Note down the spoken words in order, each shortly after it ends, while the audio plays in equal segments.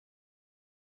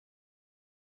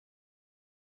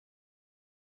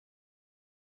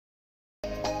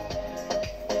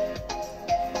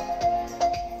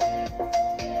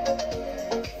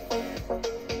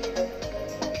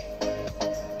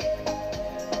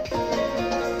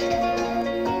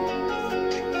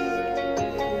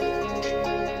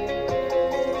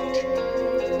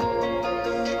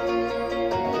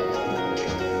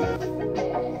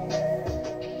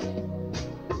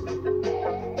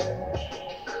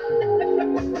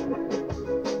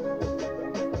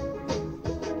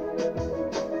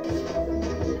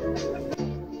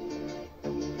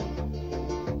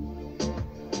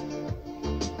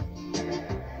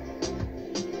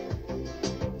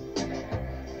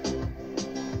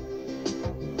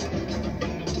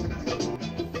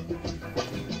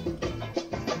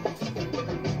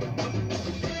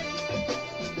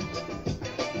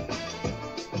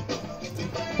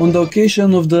On the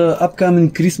occasion of the upcoming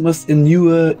Christmas and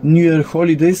New Year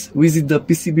holidays, visit the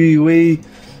PCBWay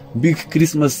Big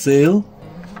Christmas Sale,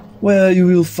 where you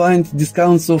will find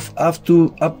discounts of up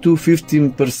to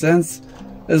 15%,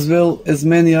 as well as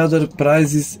many other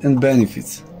prizes and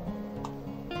benefits.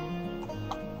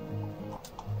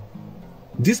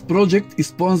 This project is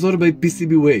sponsored by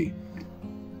PCBWay.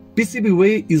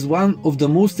 PCBWay is one of the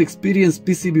most experienced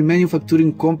PCB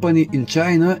manufacturing company in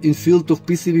China in field of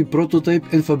PCB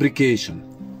prototype and fabrication.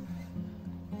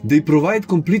 They provide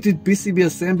completed PCB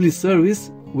assembly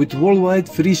service with worldwide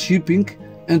free shipping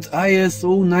and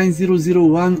ISO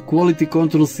 9001 quality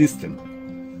control system.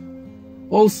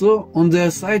 Also, on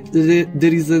their site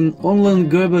there is an online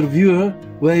Gerber viewer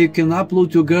where you can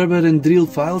upload your Gerber and drill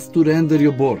files to render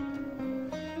your board.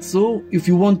 So, if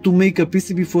you want to make a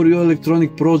PCB for your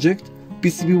electronic project,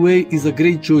 PCBWay is a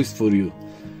great choice for you.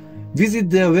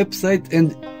 Visit their website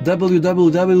and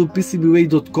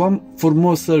www.pcbway.com for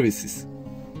more services.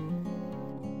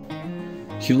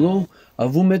 Hello, a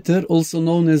VU-meter, also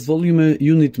known as volume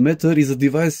unit meter, is a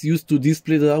device used to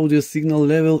display the audio signal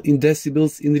level in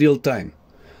decibels in real time.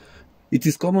 It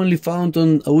is commonly found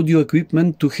on audio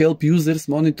equipment to help users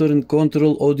monitor and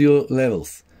control audio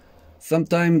levels. Some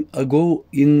time ago,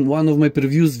 in one of my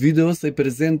previous videos, I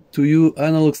present to you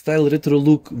analog style retro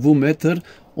look VU-meter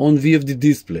on VFD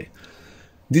display.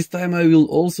 This time I will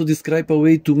also describe a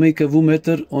way to make a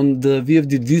VU-meter on the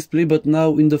VFD display, but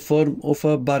now in the form of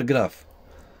a bar graph.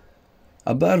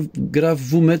 A bar graph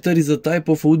VU-meter is a type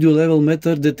of audio level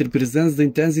meter that represents the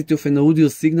intensity of an audio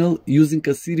signal using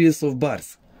a series of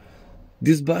bars.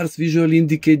 These bars visually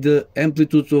indicate the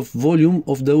amplitude of volume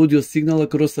of the audio signal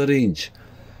across a range.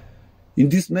 In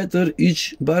this meter,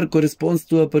 each bar corresponds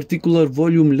to a particular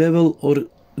volume level or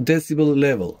decibel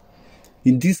level.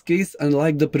 In this case,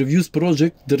 unlike the previous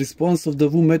project, the response of the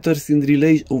VU-meter in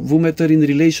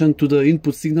relation to the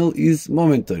input signal is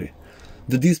momentary.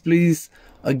 The display is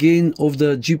again of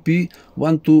the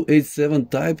GP1287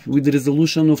 type with a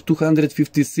resolution of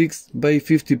 256 by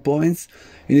 50 points,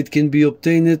 and it can be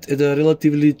obtained at a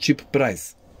relatively cheap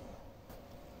price.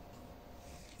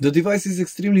 The device is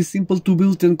extremely simple to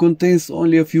build and contains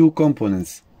only a few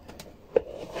components.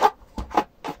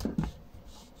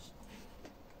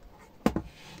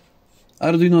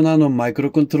 Arduino Nano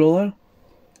microcontroller,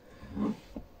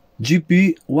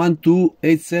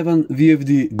 GP1287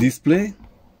 VFD display,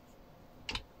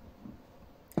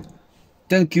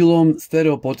 10 kΩ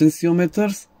stereo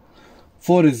potentiometers,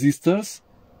 4 resistors,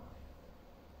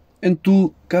 and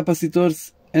 2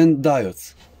 capacitors and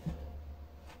diodes.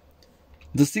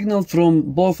 The signal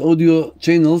from both audio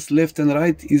channels left and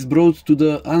right is brought to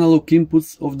the analog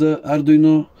inputs of the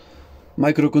Arduino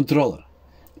microcontroller.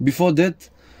 Before that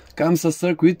comes a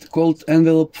circuit called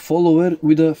envelope follower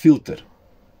with a filter.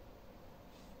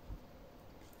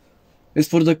 As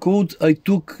for the code, I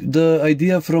took the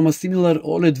idea from a similar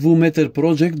OLED VU-meter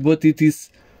project, but it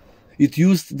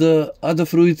used the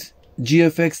Adafruit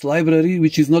GFX library,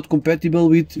 which is not compatible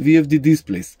with VFD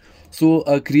displays. So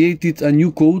I created a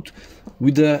new code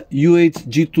with the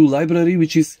U8G2 library,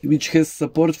 which has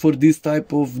support for this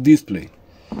type of display.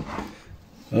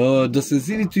 The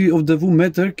sensitivity of the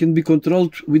VU-meter can be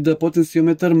controlled with the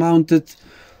potentiometer mounted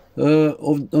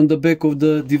on the back of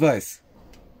the device.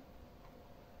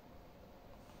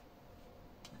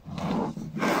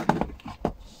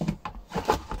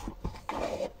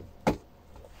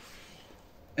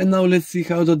 And now let's see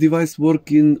how the device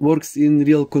works in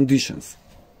real conditions.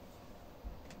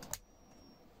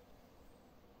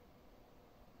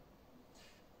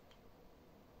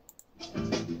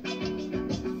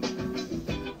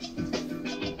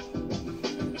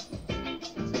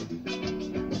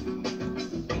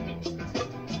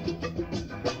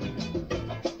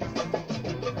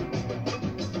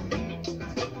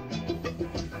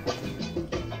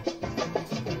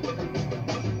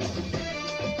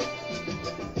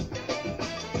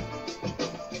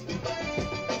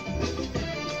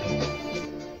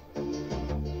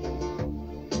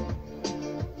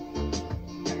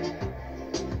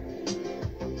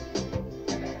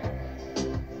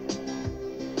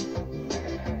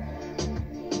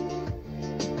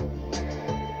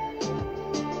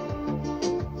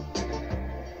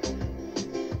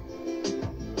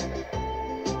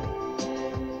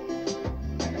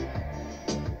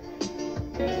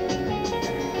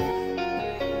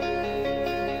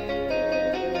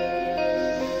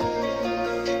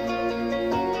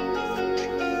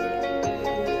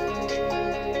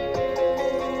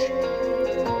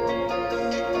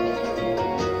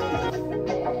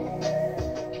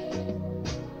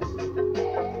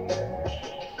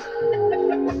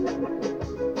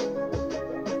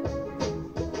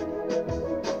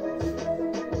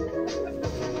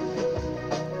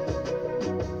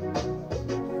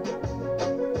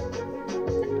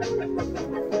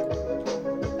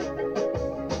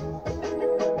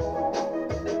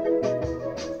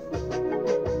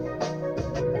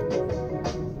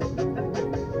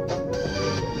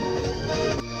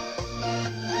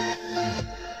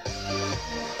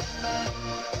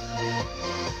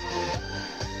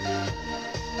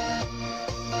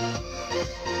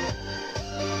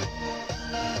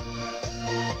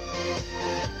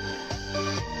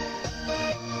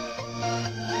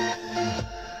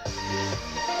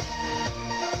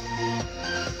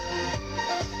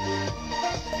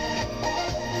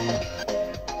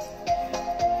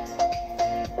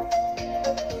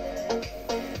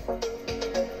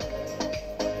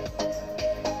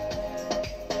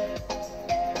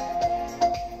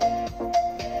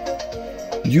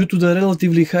 Due to the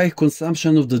relatively high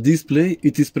consumption of the display,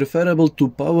 it is preferable to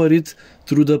power it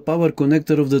through the power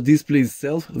connector of the display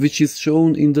itself, which is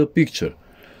shown in the picture.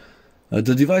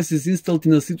 The device is installed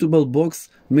in a suitable box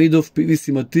made of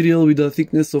PVC material with a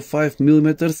thickness of 5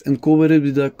 mm and covered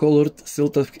with a colored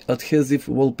self-adhesive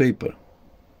wallpaper.